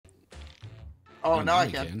Oh, now I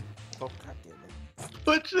can. Oh, God damn it.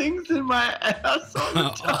 Put things in my ass all the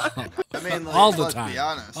time. I mean, like, All the let's time. be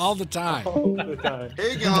honest. All the time. All the time. Here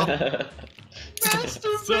you go.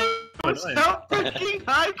 Masturbate without breaking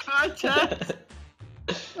eye contact.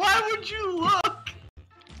 Why would you look?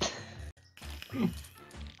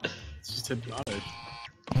 It's just hypnotic.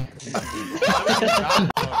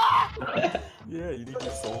 Yeah, you need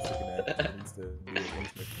your soul sticking at it instead of being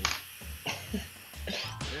intimate.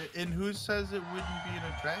 And who says it wouldn't be an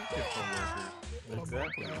attractive coworker?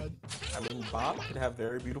 Exactly. I mean, Bob could have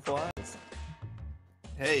very beautiful eyes.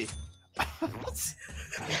 Hey. Hey,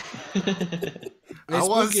 I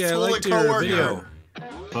once Spooky, I told a liked your coworker. video.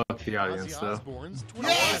 Fuck the audience, though.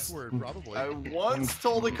 Yes! Probably. I once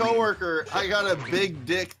told a coworker I got a big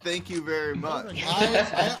dick. Thank you very much.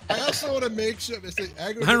 I also want to make sure this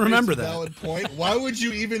I remember that. valid point. Why would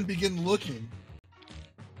you even begin looking?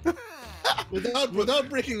 Without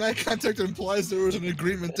breaking eye contact implies there was an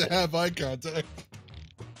agreement to have eye contact.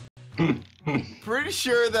 Pretty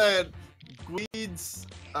sure that Gweed's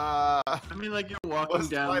I mean, like, you're walking was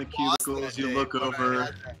down my the boss cubicles, that you day look when I over,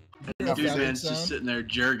 had that. and Enough dude sound. man's just sitting there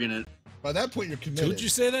jerking it. By that point, you're committed. Who'd you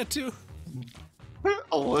say that to?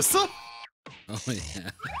 Alyssa? Oh,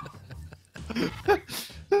 yeah.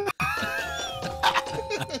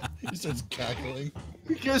 He starts cackling.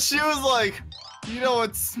 Because she was like, you know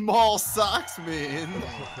what small socks mean?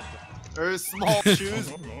 Or small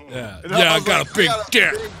shoes. Yeah, And yeah, I was got like, a big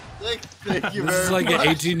dick. Dick. Thank you This very is like much.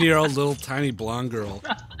 an 18-year-old little tiny blonde girl.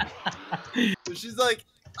 She's like,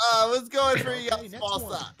 let's go in for you got small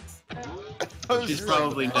one. socks. I was She's just like,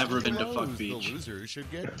 probably "Fuck never you." been to Fuck The Beach. loser should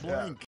get blank.